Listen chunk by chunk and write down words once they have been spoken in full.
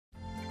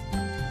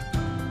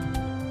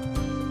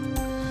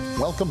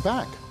Welcome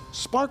back.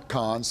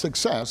 SPARKcon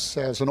success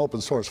as an open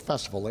source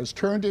festival has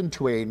turned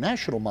into a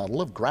national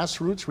model of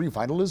grassroots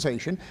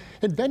revitalization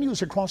in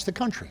venues across the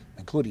country,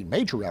 including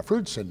major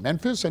efforts in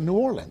Memphis and New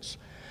Orleans.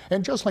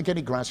 And just like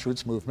any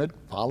grassroots movement,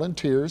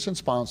 volunteers and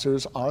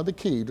sponsors are the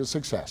key to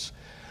success.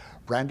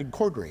 Brandon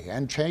Cordrey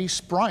and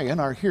Bryan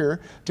are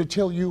here to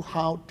tell you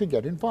how to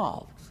get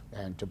involved.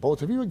 And to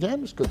both of you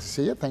again, it's good to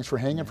see you. Thanks for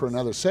hanging for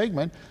another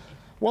segment.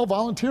 Well,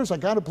 volunteers, I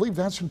got to believe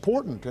that's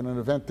important in an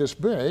event this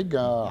big.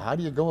 How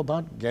do you go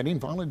about getting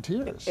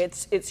volunteers?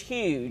 It's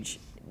huge.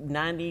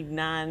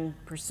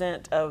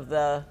 99% of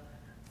the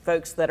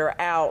folks that are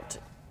out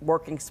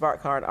working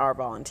SPARKcon are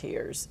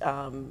volunteers.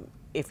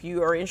 If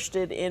you are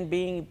interested in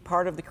being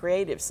part of the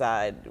creative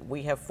side,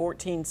 we have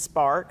 14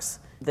 Sparks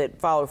that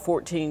follow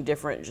 14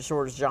 different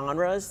sort of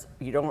genres.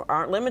 You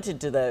aren't limited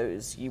to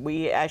those.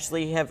 We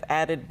actually have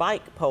added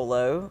bike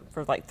polo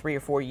for like 3 or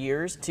 4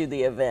 years to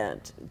the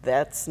event.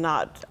 That's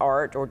not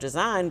art or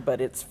design, but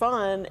it's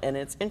fun and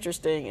it's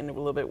interesting and a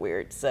little bit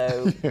weird.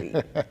 So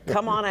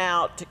come on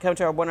out to come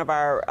to one of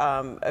our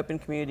open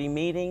community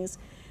meetings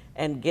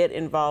and get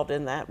involved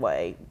in that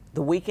way.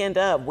 The weekend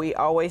of, we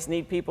always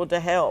need people to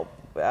help.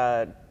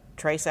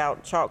 Trace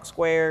out chalk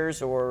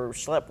squares or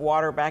schlep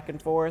water back and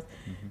forth.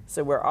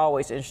 So we're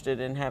always interested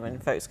in having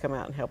folks come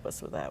out and help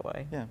us with that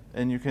way. Yeah,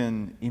 and you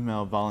can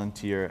email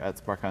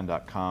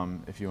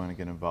volunteer@sparkcon.com if you want to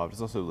get involved.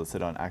 It's also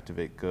listed on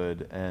Activate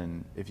Good,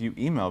 and if you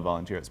email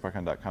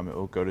volunteer@sparkcon.com, it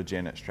will go to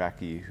Janet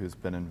Strachey, who's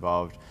been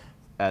involved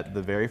at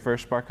the very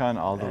first SPARKcon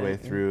all the way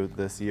through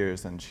this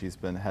year's, and she's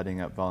been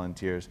heading up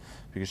volunteers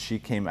because she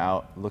came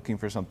out looking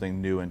for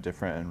something new and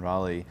different in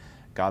Raleigh,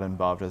 got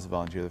involved as a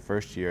volunteer the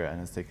first year and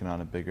has taken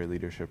on a bigger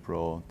leadership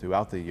role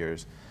throughout the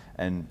years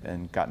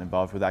and gotten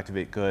involved with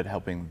Activate Good,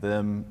 helping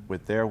them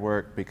with their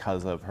work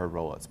because of her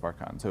role at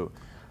SPARKcon. So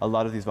a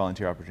lot of these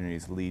volunteer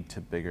opportunities lead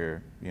to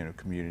bigger,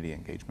 community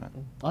engagement.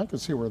 I can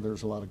see where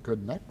there's a lot of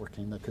good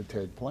networking that could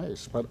take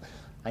place, but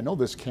I know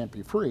this can't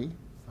be free.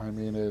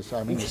 The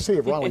city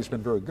of Raleigh's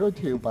been very good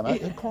to you, but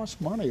it costs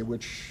money,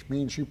 which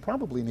means you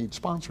probably need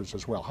sponsors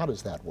as well. How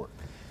does that work?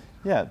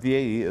 Yeah,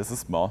 VAE is a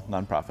small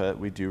nonprofit.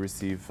 We do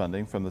receive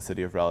funding from the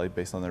City of Raleigh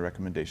based on the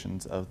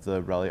recommendations of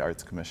the Raleigh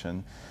Arts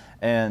Commission.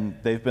 And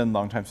they've been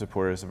longtime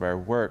supporters of our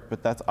work,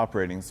 but that's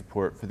operating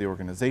support for the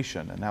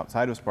organization. And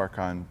outside of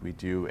SPARKcon, we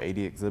do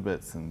 80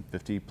 exhibits and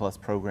 50+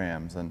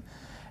 programs and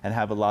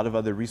have a lot of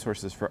other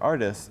resources for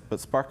artists, but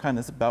SPARKcon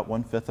is about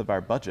 1/5 of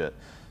our budget.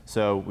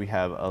 So we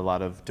have a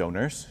lot of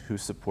donors who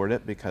support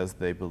it because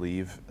they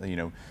believe,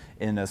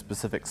 in a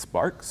specific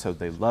spark. So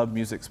they love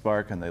Music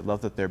Spark and they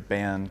love that their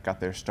band got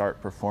their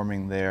start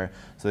performing there.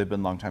 So they've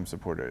been longtime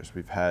supporters.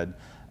 We've had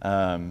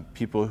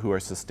people who are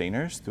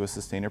sustainers through a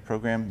sustainer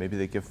program. Maybe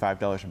they give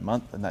 $5 a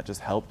month and that just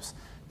helps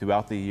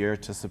throughout the year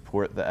to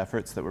support the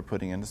efforts that we're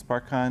putting into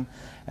SPARKcon.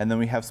 And then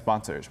we have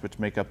sponsors, which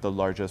make up the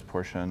largest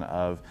portion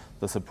of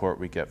the support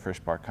we get for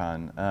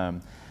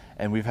SPARKcon.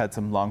 And we've had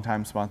some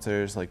longtime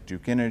sponsors like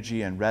Duke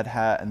Energy and Red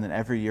Hat, and then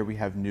every year we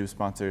have new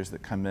sponsors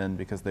that come in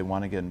because they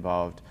want to get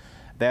involved.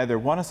 They either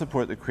want to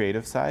support the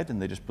creative side and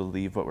they just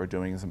believe what we're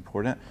doing is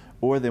important,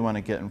 or they want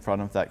to get in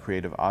front of that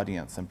creative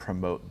audience and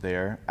promote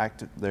their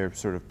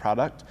sort of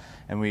product.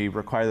 And we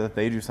require that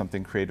they do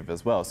something creative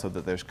as well so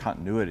that there's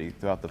continuity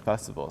throughout the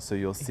festival. So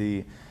you'll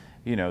see,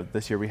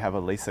 this year we have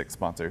a LASIK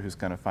sponsor who's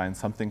going to find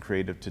something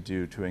creative to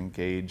do to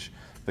engage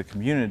the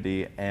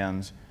community,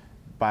 and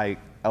by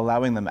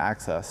allowing them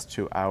access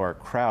to our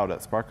crowd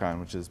at SPARKcon,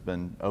 which has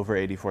been over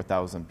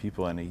 84,000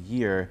 people in a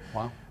year,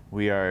 wow.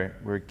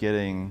 We're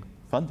getting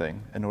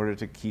funding in order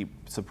to keep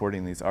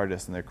supporting these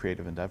artists and their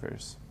creative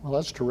endeavors. Well,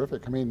 that's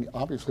terrific.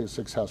 Obviously it's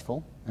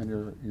successful, and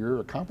you're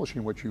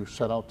accomplishing what you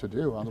set out to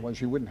do. Otherwise,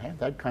 you wouldn't have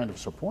that kind of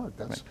support.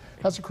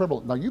 That's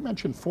incredible. Now, you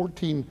mentioned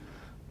 14,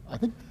 I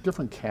think,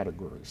 different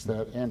categories.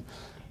 And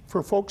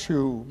for folks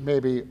who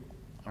maybe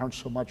aren't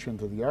so much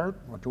into the art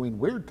or doing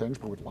weird things,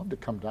 but would love to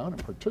come down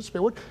and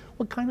participate,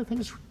 what kind of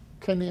things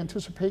can they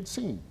anticipate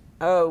seeing?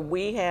 Oh,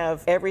 we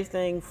have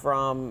everything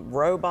from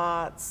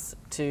robots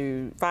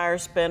to fire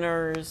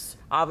spinners.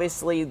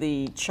 Obviously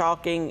the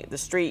chalking, the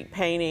street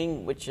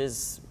painting, which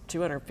is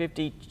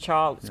 250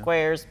 chalk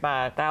squares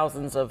by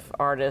thousands of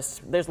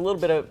artists. There's a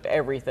little bit of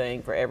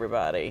everything for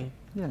everybody.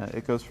 Yeah,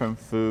 it goes from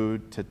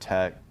food to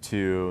tech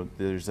to,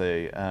 there's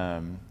a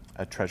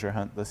treasure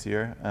hunt this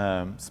year,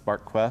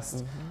 Spark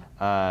Quest.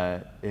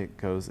 It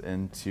goes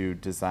into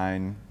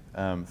design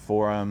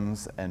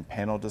forums and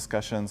panel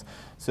discussions.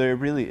 So it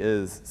really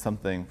is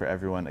something for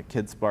everyone. A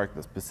Kid Spark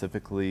that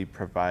specifically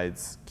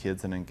provides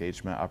kids an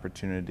engagement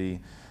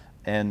opportunity.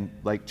 And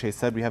like Chase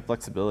said, we have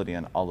flexibility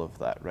in all of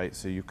that, right?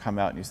 So you come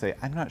out and you say,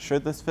 I'm not sure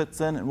this fits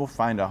in, and we'll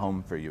find a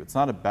home for you. It's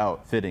not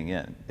about fitting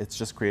in. It's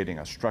just creating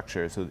a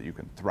structure so that you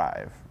can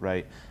thrive,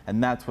 right?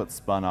 And that's what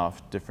spun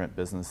off different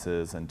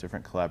businesses and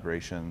different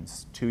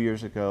collaborations. 2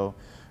 years ago,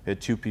 we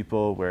had 2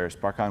 people where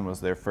SPARKcon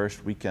was their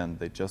first weekend.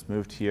 They just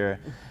moved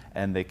here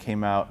and they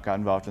came out, got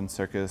involved in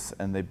circus,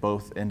 and they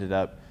both ended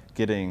up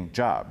getting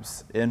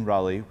jobs in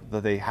Raleigh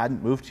that they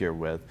hadn't moved here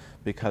with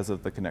because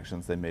of the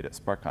connections they made at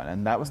SPARKcon.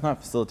 And that was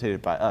not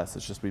facilitated by us.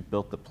 It's just we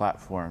built the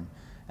platform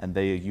and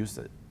they used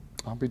it.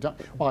 I'll be done.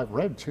 Well, I've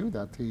read too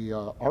that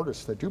the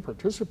artists that do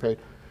participate,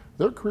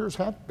 their careers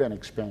have been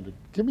expanded.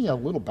 Give me a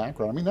little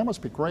background. I mean, that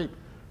must be great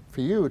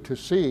for you to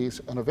see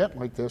an event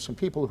like this and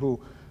people who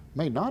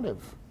may not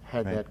have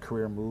had that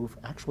career move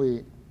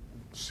actually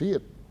see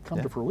it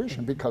come to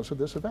fruition because of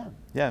this event.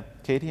 Yeah,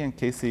 Katie and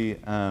Casey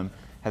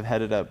have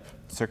headed up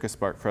Circus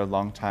Spark for a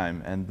long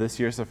time, and this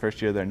year's the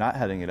first year they're not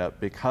heading it up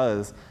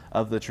because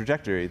of the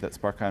trajectory that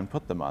SPARKcon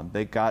put them on.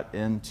 They got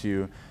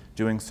into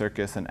doing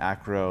circus and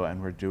acro,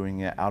 and were doing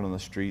it out on the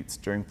streets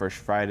during First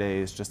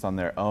Fridays just on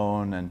their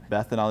own. And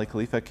Beth and Ali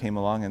Khalifa came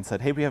along and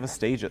said, hey, we have a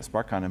stage at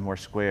SPARKcon in Moore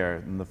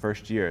Square in the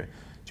first year.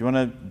 Do you want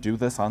to do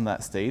this on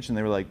that stage? And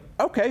they were like,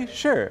 okay,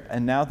 sure.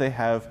 And now they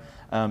have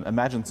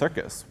Imagine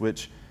Circus,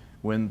 which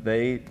when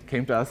they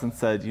came to us and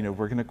said, you know,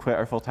 we're going to quit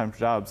our full-time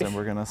jobs and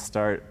we're going to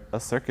start a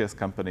circus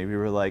company, we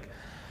were like,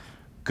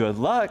 good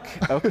luck.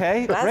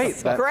 Okay, great.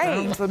 That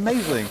sounds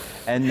amazing.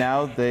 And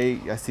now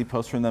I see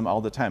posts from them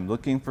all the time,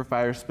 looking for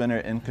Fire Spinner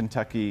in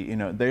Kentucky. You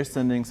know, they're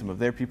sending some of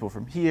their people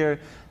from here.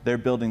 They're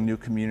building new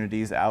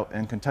communities out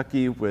in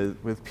Kentucky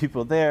with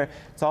people there.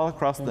 It's all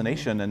across the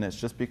nation, and it's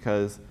just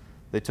because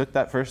they took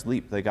that first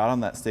leap. They got on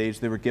that stage.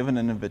 They were given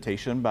an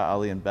invitation by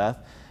Ali and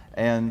Beth,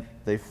 and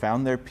they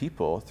found their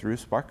people through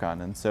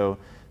SPARKcon. And so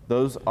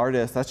those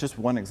artists, that's just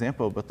one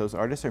example, but those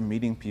artists are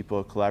meeting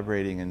people,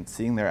 collaborating, and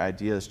seeing their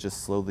ideas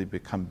just slowly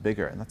become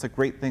bigger. And that's a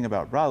great thing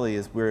about Raleigh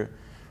is we're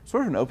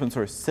sort of an open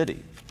source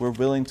city. We're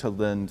willing to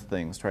lend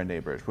things to our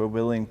neighbors. We're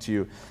willing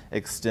to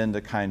extend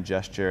a kind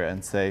gesture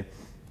and say,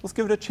 let's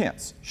give it a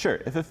chance. Sure,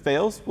 if it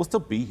fails, we'll still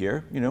be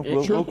here. You know,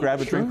 we'll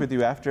grab a drink with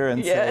you after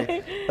and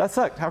say, that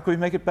sucked, how can we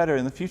make it better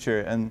in the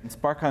future? And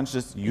SPARKcon's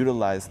just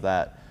utilized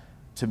that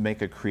to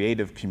make a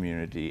creative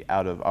community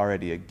out of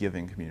already a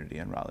giving community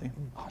in Raleigh.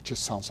 Oh, it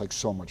just sounds like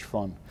so much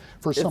fun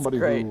for somebody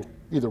who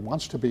either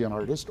wants to be an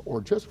artist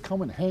or just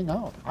come and hang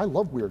out. I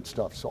love weird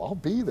stuff, so I'll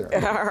be there.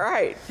 All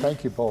right.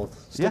 Thank you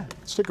both.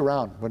 Stick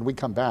around. When we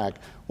come back,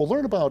 we'll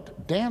learn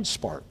about Dance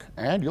Spark,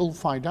 and you'll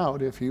find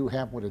out if you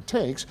have what it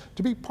takes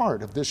to be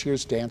part of this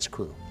year's dance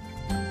crew.